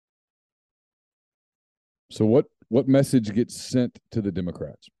 So what message gets sent to the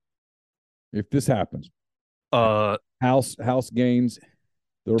Democrats if this happens? House gains.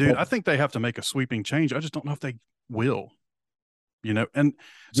 Dude, I think they have to make a sweeping change. I just don't know if they will. And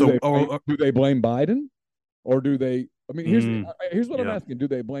so do they blame Biden, or do they? I mean, here's what I'm asking: do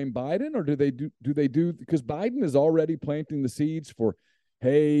they blame Biden, or do they do because Biden is already planting the seeds for,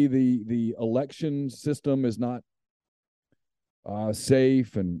 hey, the election system is not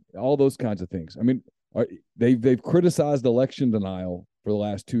safe and all those kinds of things. I mean, they've criticized election denial for the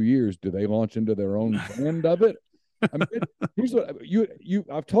last 2 years. Do they launch into their own brand of it? I mean, here's what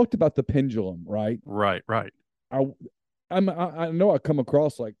I've talked about the pendulum, right? Right. I know I come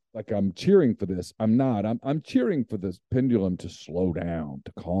across like I'm cheering for this. I'm not. I'm cheering for this pendulum to slow down,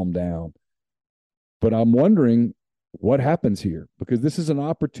 to calm down. But I'm wondering what happens here, because this is an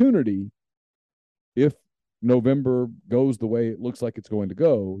opportunity. If November goes the way it looks like it's going to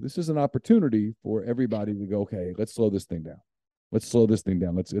go, this is an opportunity for everybody to go, okay, let's slow this thing down. Let's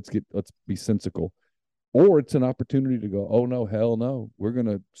be sensical. Or it's an opportunity to go, oh no, hell no. We're going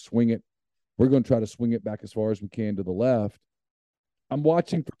to swing it. We're going to try to swing it back as far as we can to the left. I'm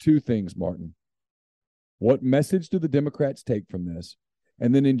watching for two things, Martin. What message do the Democrats take from this?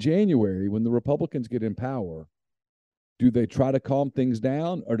 And then in January, when the Republicans get in power, do they try to calm things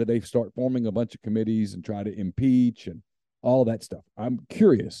down, or do they start forming a bunch of committees and try to impeach and all that stuff? I'm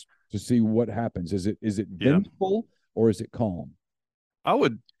curious to see what happens. Is it vengeful or is it calm? I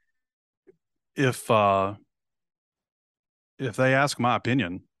would, if they ask my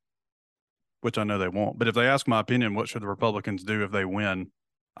opinion, which I know they won't, but if they ask my opinion, what should the Republicans do if they win?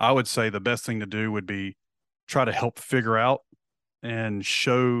 I would say the best thing to do would be try to help figure out and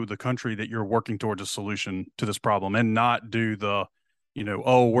show the country that you're working towards a solution to this problem, and not do the,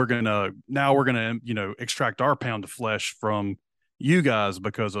 we're going to extract our pound of flesh from you guys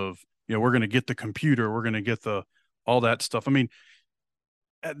because of, we're going to get the computer, we're going to get all that stuff. I mean,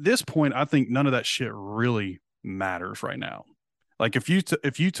 at this point, I think none of that shit really matters right now. Like if you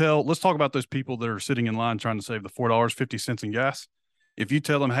tell, let's talk about those people that are sitting in line trying to save the $4.50 in gas. If you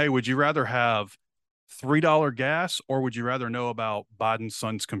tell them, hey, would you rather have $3 gas or would you rather know about Biden's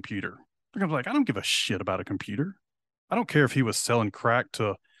son's computer? They're going to be like, I don't give a shit about a computer. I don't care if he was selling crack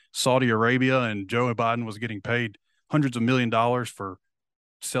to Saudi Arabia and Joe Biden was getting paid hundreds of $1 millions for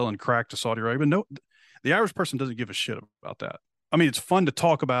selling crack to Saudi Arabia. No, the average person doesn't give a shit about that. I mean, it's fun to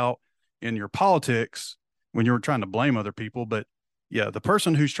talk about in your politics when you're trying to blame other people, but yeah, the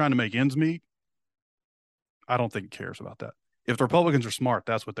person who's trying to make ends meet, I don't think cares about that. If the Republicans are smart,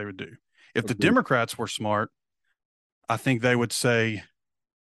 that's what they would do. If the Democrats were smart, I think they would say,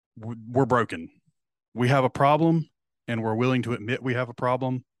 we're broken. We have a problem and we're willing to admit we have a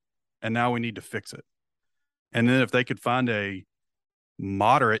problem and now we need to fix it. And then if they could find a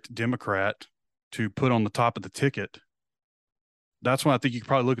moderate Democrat to put on the top of the ticket, that's when I think you could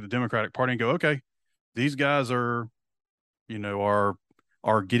probably look at the Democratic Party and go, okay, these guys are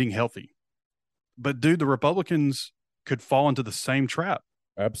getting healthy. But dude, the Republicans could fall into the same trap.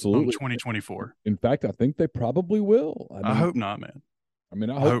 Absolutely. In 2024. In fact, I think they probably will. I hope not, man. I mean,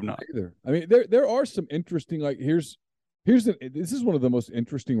 I hope not either. I mean, there are some interesting, like this is one of the most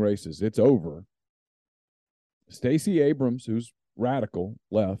interesting races. It's over. Stacey Abrams, who's radical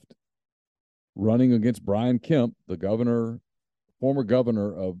left, running against Brian Kemp, the former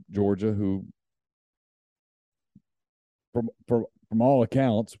governor of Georgia, who from all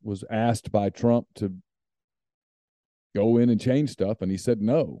accounts was asked by Trump to go in and change stuff, and he said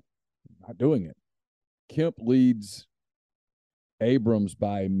no, not doing it. Kemp leads Abrams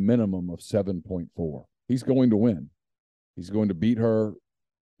by a minimum of 7.4. He's going to win. He's going to beat her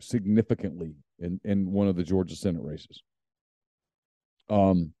significantly in one of the Georgia Senate races.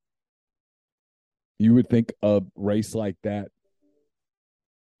 You would think a race like that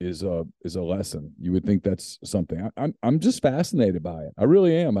is a lesson. You would think that's something. I'm just fascinated by it. I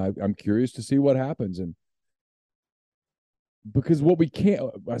really am. I'm curious to see what happens, and because what we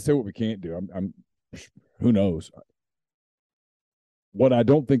can't do. I'm who knows. What I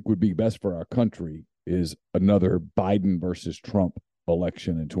don't think would be best for our country is another Biden versus Trump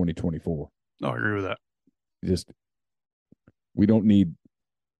election in 2024. No, I agree with that. We don't need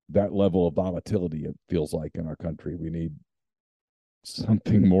that level of volatility, it feels like, in our country. We need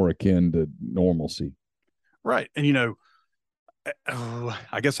something more akin to normalcy. Right. And,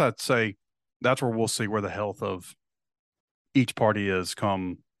 I guess I'd say that's where we'll see where the health of each party is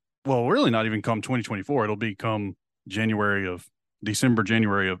really not even come 2024. It'll be come December,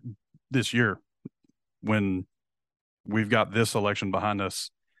 January of this year when we've got this election behind us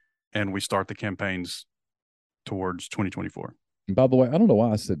and we start the campaigns towards 2024. And by the way, I don't know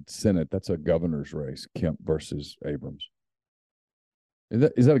why I said Senate. That's a governor's race, Kemp versus Abrams.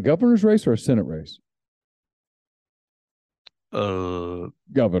 Is that a governor's race or a Senate race?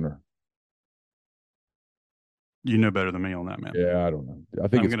 Governor. You know better than me on that, man. Yeah, I don't know. I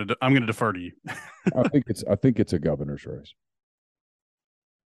think I'm gonna defer to you. I think it's a governor's race,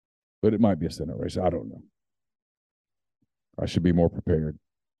 but it might be a Senate race. I don't know. I should be more prepared.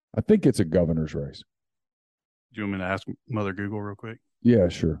 I think it's a governor's race. Do you want me to ask Mother Google real quick? Yeah,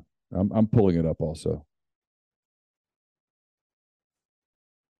 sure. I'm pulling it up also.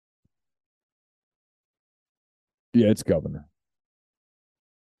 Yeah, it's governor.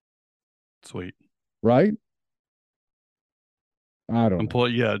 Sweet. Right? I don't know.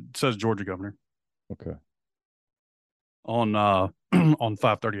 Yeah, it says Georgia governor. Okay. On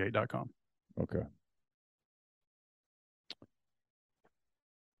 538.com. Okay.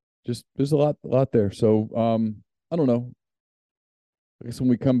 Just there's a lot there. So I don't know. I guess when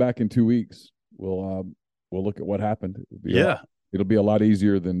we come back in 2 weeks, we'll look at what happened. It'll be a lot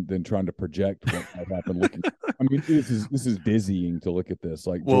easier than trying to project what happened. I mean, this is dizzying to look at this.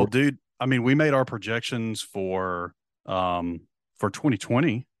 Like, well, dude, I mean, we made our projections for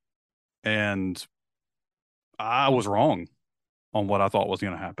 2020, and I was wrong on what I thought was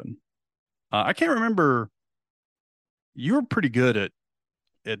going to happen. I can't remember. You were pretty good at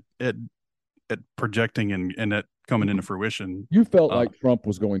projecting and at coming into fruition. You felt like Trump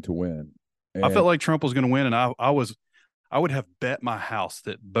was going to win. I felt like Trump was going to win, and I would have bet my house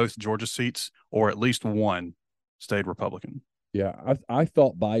that both Georgia seats, or at least one, stayed Republican. Yeah, I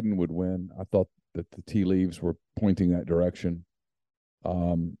thought Biden would win. I thought that the tea leaves were pointing that direction.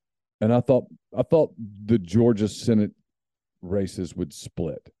 And I thought the Georgia Senate races would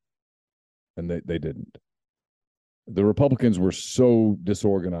split, and they didn't. The Republicans were so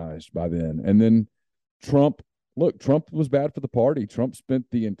disorganized by then. And then Trump look, Trump was bad for the party. Trump spent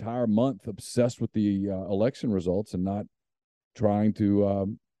the entire month obsessed with the election results and not trying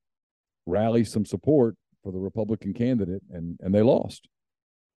to rally some support for the Republican candidate, and they lost.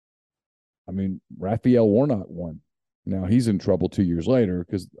 I mean, Raphael Warnock won. Now he's in trouble 2 years later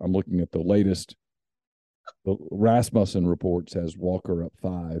because I'm looking at the latest. The Rasmussen reports has Walker up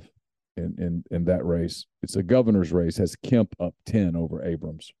 5 in that race. It's a governor's race, has Kemp up 10 over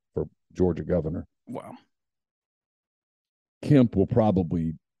Abrams for Georgia governor. Wow. Kemp will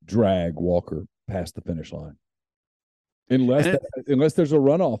probably drag Walker past the finish line. Unless there's a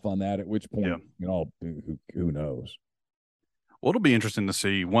runoff on that, at which point, who knows? Well, it'll be interesting to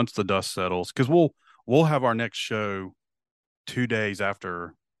see once the dust settles, because we'll have our next show 2 days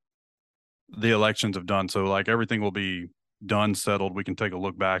after the elections have done. So like everything will be done, settled. We can take a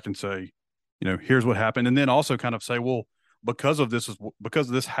look back and say, here's what happened, and then also kind of say, well, because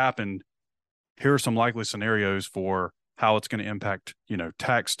this happened, here are some likely scenarios for how it's going to impact,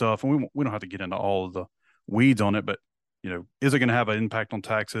 tax stuff. And we don't have to get into all of the weeds on it, but is it going to have an impact on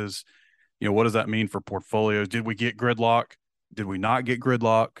taxes? What does that mean for portfolios? Did we get gridlock? Did we not get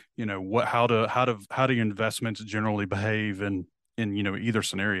gridlock? How do your investments generally behave in either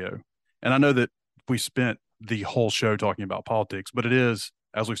scenario? And I know that we spent the whole show talking about politics, but it is,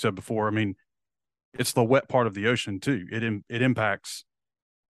 as we've said before, I mean, it's the wet part of the ocean too. It impacts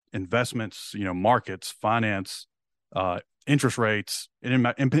investments, markets, finance, interest rates. It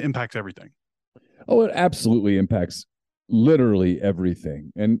impacts everything. Oh, it absolutely impacts literally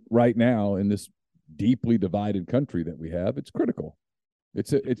everything. And right now, in this deeply divided country that we have, it's critical.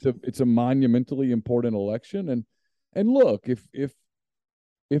 It's a monumentally important election. And look, if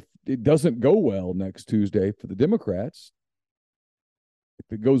it doesn't go well next Tuesday for the Democrats,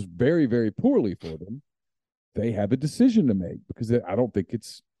 if it goes very, very poorly for them, they have a decision to make, because I don't think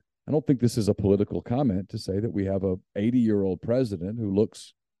this is a political comment to say that we have a 80-year-old president who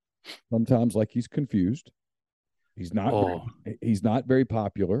looks sometimes like he's confused. He's not very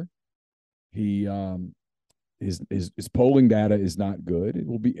popular. His polling data is not good. It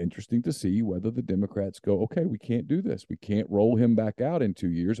will be interesting to see whether the Democrats go, okay, we can't do this. We can't roll him back out in 2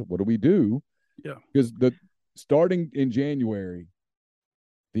 years. What do we do? Yeah. Because starting in January,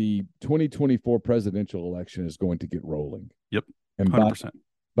 the 2024 presidential election is going to get rolling. Yep. 100%.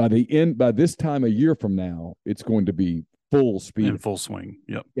 And by this time a year from now, it's going to be full speed. In full swing.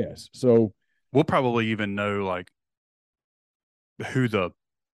 Yep. Yes. So we'll probably even know like who the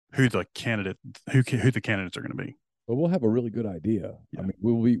candidates are going to be. But we'll have a really good idea. Yeah. I mean,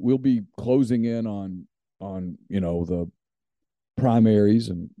 we'll be closing in on the primaries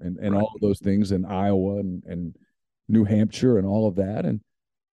and right. All of those things in Iowa and New Hampshire and all of that. And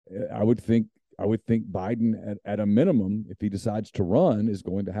I would think Biden at a minimum, if he decides to run, is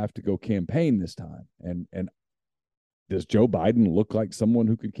going to have to go campaign this time. And does Joe Biden look like someone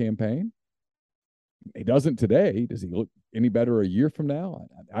who could campaign? He doesn't today. Does he look any better a year from now?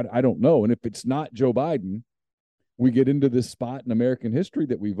 I don't know. And if it's not Joe Biden, we get into this spot in American history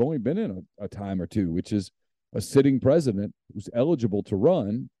that we've only been in a time or two, which is a sitting president who's eligible to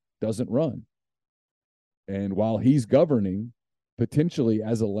run doesn't run. And while he's governing, potentially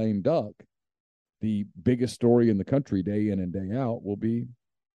as a lame duck, the biggest story in the country day in and day out will be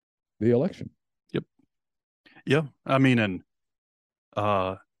the election. Yep. Yeah. I mean, and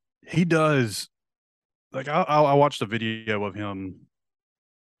he does. Like I watched a video of him.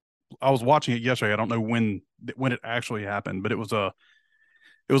 I was watching it yesterday. I don't know when it actually happened, but it was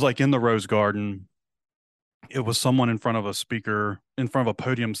like in the Rose Garden. It was someone in front of a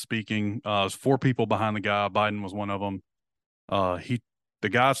podium speaking. There's 4 people behind the guy. Biden was one of them. The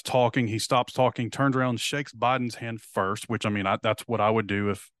guy's talking. He stops talking, turns around, shakes Biden's hand first, which I mean, that's what I would do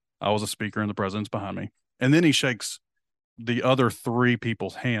if I was a speaker and the president's behind me. And then he shakes the other 3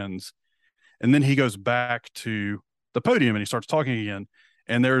 people's hands. And then he goes back to the podium and he starts talking again.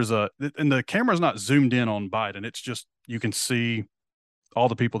 And and the camera's not zoomed in on Biden. It's just, you can see all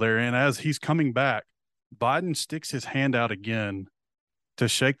the people there. And as he's coming back, Biden sticks his hand out again to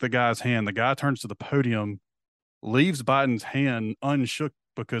shake the guy's hand. The guy turns to the podium, leaves Biden's hand unshook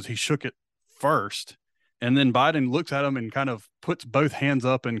because he shook it first. And then Biden looks at him and kind of puts both hands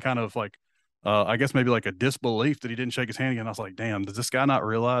up and kind of like, I guess maybe like a disbelief that he didn't shake his hand again. I was like, damn, does this guy not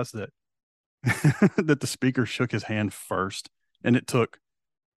realize that that the speaker shook his hand first? And it took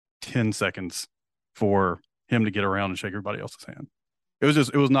 10 seconds for him to get around and shake everybody else's hand. It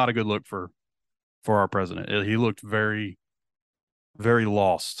was not a good look for our president. He looked very, very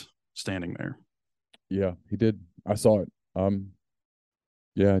lost standing there. Yeah, he did. I saw it.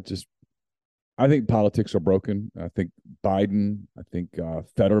 I think politics are broken. I think Biden, I think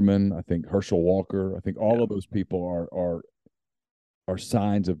Fetterman, I think Herschel Walker, I think all of those people are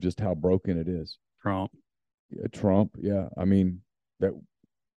signs of just how broken it is. Trump, yeah. I mean that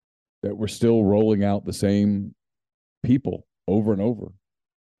we're still rolling out the same people over and over.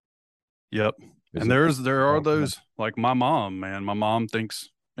 Yep. And there are those, like my mom, man. My mom thinks,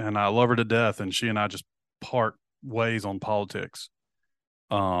 and I love her to death, and she and I just part ways on politics.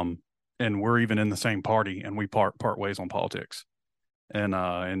 And we're even in the same party, and we part ways on politics.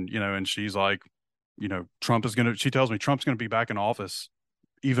 And you know, and she's like, you know, she tells me Trump's gonna be back in office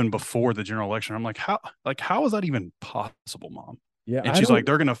even before the general election. I'm like, how is that even possible, Mom? Yeah. And she's like,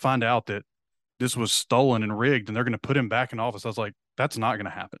 they're gonna find out that this was stolen and rigged, and they're gonna put him back in office. I was like, that's not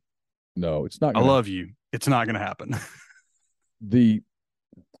gonna happen. No, it's not. I love you. It's not gonna happen.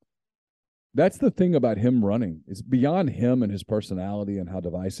 That's the thing about him running. It's beyond him and his personality and how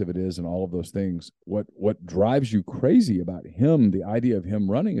divisive it is and all of those things. What drives you crazy about him, the idea of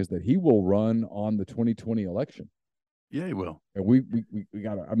him running, is that he will run on the 2020 election. Yeah, he will. And we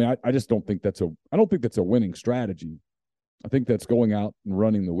got to, I mean, I just don't think that's a winning strategy. I think that's going out and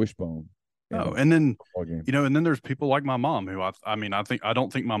running the wishbone. Oh, and then, you know, and then there's people like my mom who I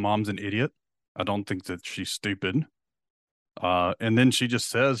don't think my mom's an idiot. I don't think that she's stupid. And then she just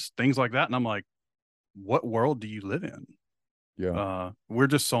says things like that, and I'm like, what world do you live in? Yeah. We're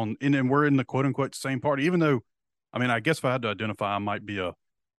just and we're in the quote unquote same party, even though, I mean, I guess if I had to identify, I might be a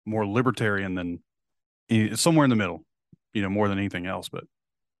more libertarian than somewhere in the middle, you know, more than anything else. But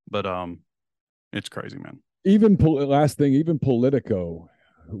it's crazy, man. Even last thing, even Politico,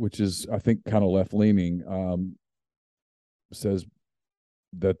 which is, I think, kind of left leaning, says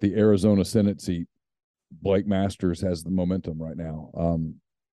that the Arizona Senate seat, Blake Masters has the momentum right now.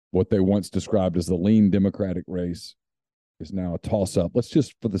 What they once described as the lean Democratic race is now a toss-up. Let's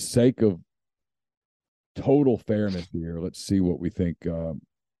just, for the sake of total fairness here, let's see what we think.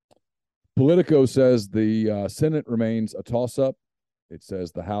 Politico says the Senate remains a toss-up. It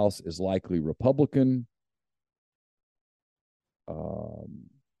says the House is likely Republican.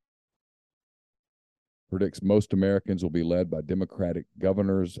 Predicts most Americans will be led by Democratic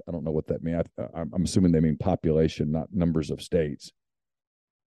governors. I don't know what that means. I'm assuming they mean population, not numbers of states.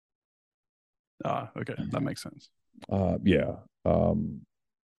 Okay. That makes sense. Yeah.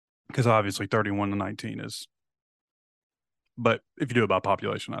 Because obviously 31-19 is, but if you do it by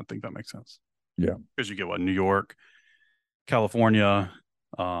population, I think that makes sense. Yeah. Because you get what, New York, California,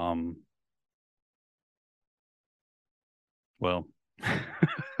 well,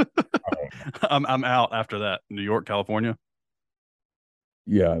 I'm out after that. New York, California.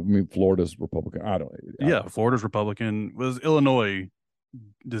 Yeah, I mean, Florida's Republican. Yeah, Florida's Republican. Was Illinois?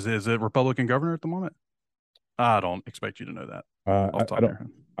 Is it Republican governor at the moment? I don't expect you to know that.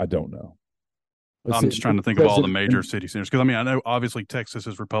 I don't know. I'm just trying to think of all the major city centers, because I mean, I know obviously Texas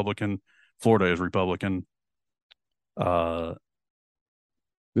is Republican, Florida is Republican.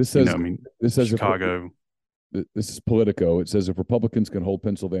 This says, you know, I mean, this says Chicago. This is Politico. It says if Republicans can hold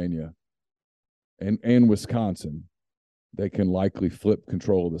Pennsylvania and Wisconsin, they can likely flip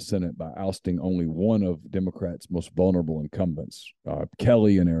control of the Senate by ousting only one of Democrats' most vulnerable incumbents,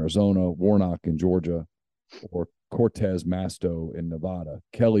 Kelly in Arizona, Warnock in Georgia, or Cortez Masto in Nevada.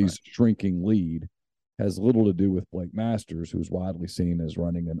 Kelly's shrinking lead has little to do with Blake Masters, who's widely seen as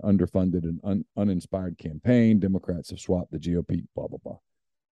running an underfunded and uninspired campaign. Democrats have swapped the GOP, blah, blah, blah.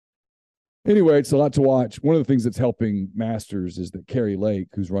 Anyway, it's a lot to watch. One of the things that's helping Masters is that Kari Lake,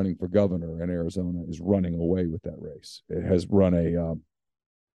 who's running for governor in Arizona, is running away with that race. It has run a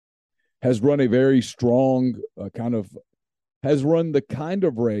very strong has run the kind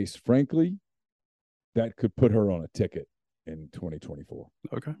of race, frankly, that could put her on a ticket in 2024.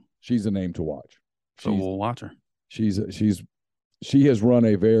 Okay, she's a name to watch. So we'll watch her. She has run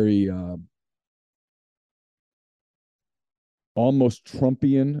a very almost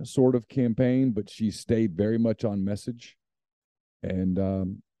Trumpian sort of campaign, but she stayed very much on message, and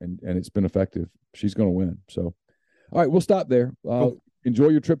it's been effective. She's going to win. So, all right, we'll stop there. Cool. Enjoy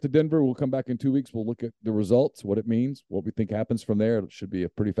your trip to Denver. We'll come back in 2 weeks. We'll look at the results, what it means, what we think happens from there. It should be a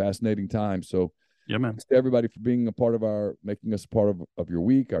pretty fascinating time. So, yeah, man. Thanks to everybody for being a part of making us a part of your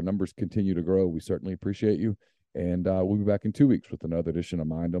week. Our numbers continue to grow. We certainly appreciate you. And we'll be back in 2 weeks with another edition of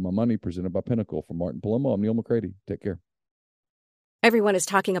Mind on My Money presented by Pinnacle. For Martin Palomo, I'm Neil McCready. Take care. Everyone is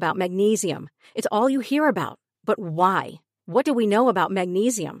talking about magnesium. It's all you hear about. But why? What do we know about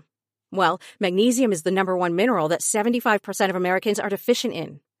magnesium? Well, magnesium is the #1 mineral that 75% of Americans are deficient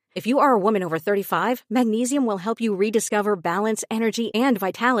in. If you are a woman over 35, magnesium will help you rediscover balance, energy, and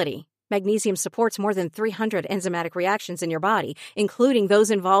vitality. Magnesium supports more than 300 enzymatic reactions in your body, including those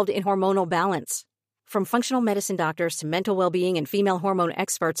involved in hormonal balance. From functional medicine doctors to mental well-being and female hormone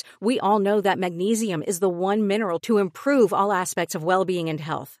experts, we all know that magnesium is the one mineral to improve all aspects of well-being and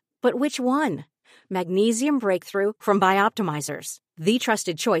health. But which one? Magnesium Breakthrough from Bioptimizers, the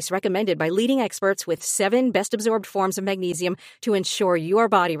trusted choice recommended by leading experts with 7 best-absorbed forms of magnesium to ensure your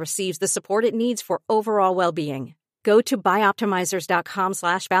body receives the support it needs for overall well-being. Go to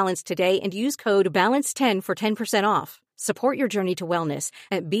bioptimizers.com/balance today and use code BALANCE10 for 10% off. Support your journey to wellness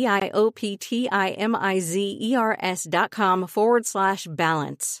at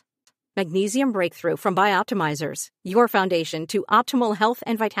bioptimizers.com/balance. Magnesium Breakthrough from Bioptimizers, your foundation to optimal health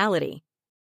and vitality.